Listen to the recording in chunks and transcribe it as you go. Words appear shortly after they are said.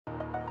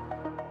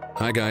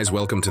Hi guys,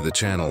 welcome to the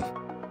channel.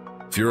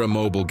 If you're a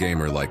mobile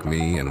gamer like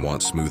me and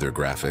want smoother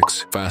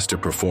graphics, faster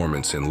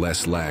performance and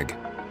less lag,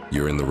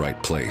 you're in the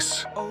right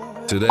place.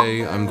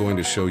 Today, I'm going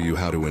to show you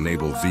how to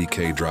enable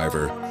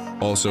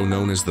vkDriver, also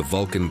known as the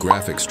Vulkan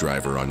Graphics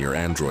Driver on your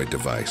Android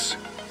device.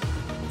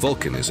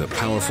 Vulkan is a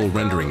powerful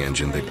rendering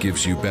engine that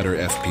gives you better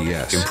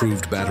FPS,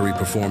 improved battery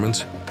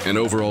performance, and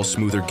overall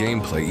smoother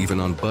gameplay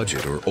even on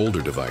budget or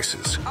older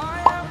devices.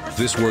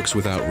 This works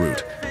without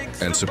root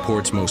and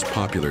supports most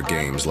popular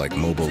games like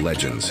Mobile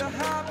Legends,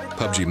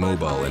 PUBG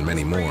Mobile, and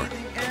many more.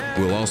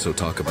 We'll also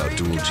talk about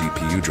dual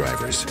GPU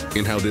drivers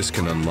and how this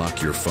can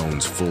unlock your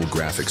phone's full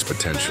graphics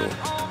potential.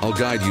 I'll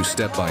guide you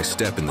step by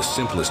step in the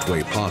simplest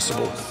way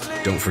possible.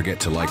 Don't forget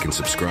to like and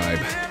subscribe,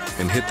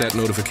 and hit that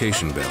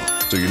notification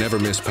bell so you never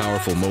miss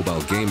powerful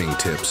mobile gaming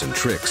tips and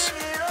tricks.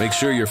 Make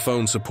sure your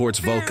phone supports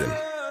Vulkan.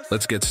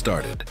 Let's get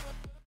started.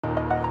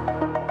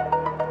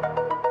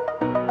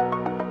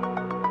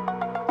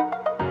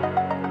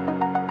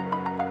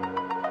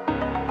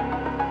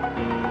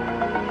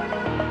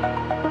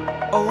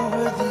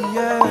 Over the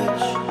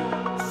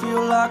edge,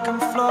 feel like I'm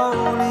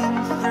floating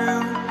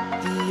through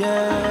the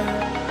air.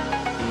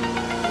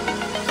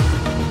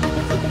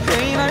 The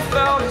pain I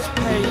felt is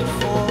paid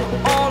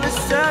for, all is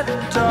said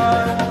and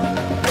done.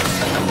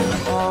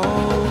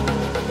 Oh,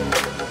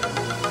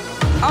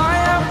 I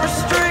am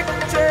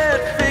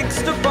restricted,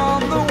 fixed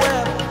upon the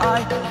web. I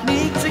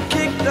need to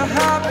kick the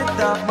habit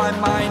that my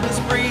mind is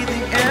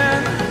breathing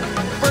in.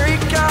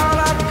 Break out,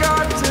 I've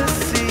got to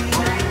see.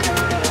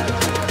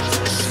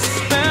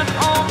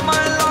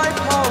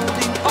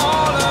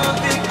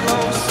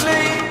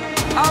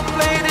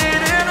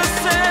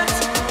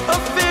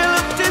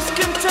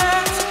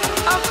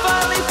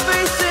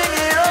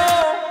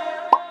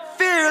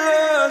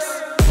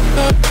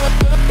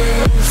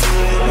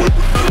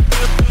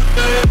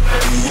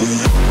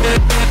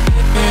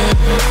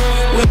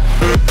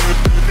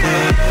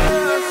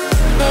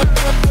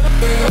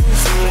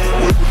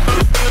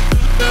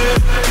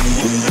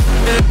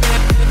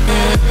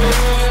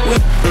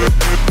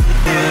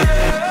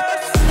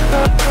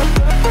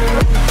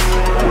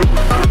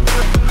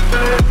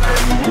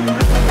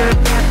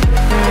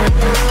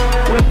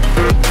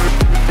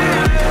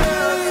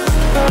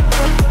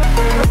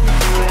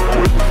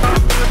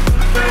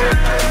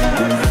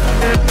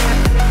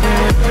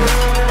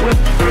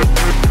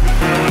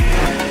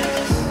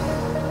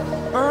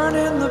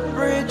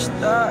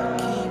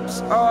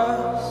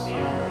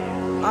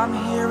 I'm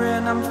here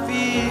and I'm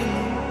feeling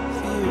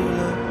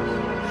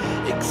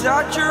fearless.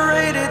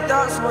 Exaggerated,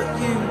 that's what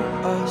you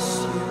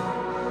assume.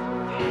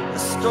 The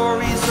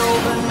story's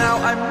over now,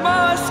 I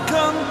must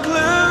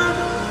conclude.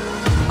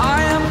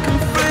 I am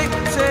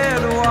conflicted,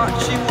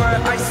 watching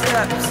where I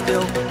step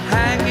still,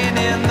 hanging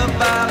in the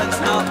balance.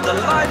 Not the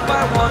life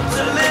I want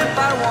to live,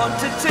 I want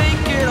to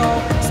take it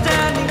all.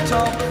 Standing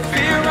tall,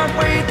 fear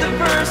outweighed the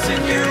person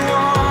you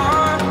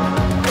are.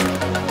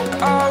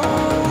 Oh,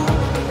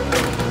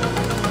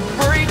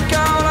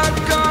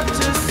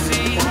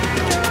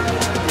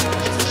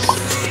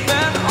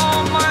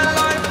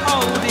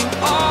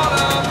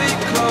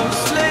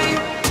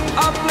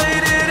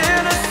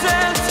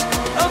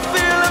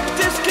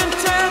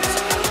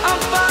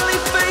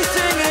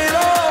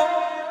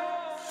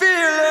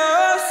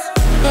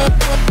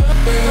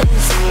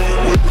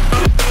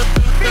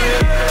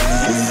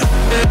 Yeah.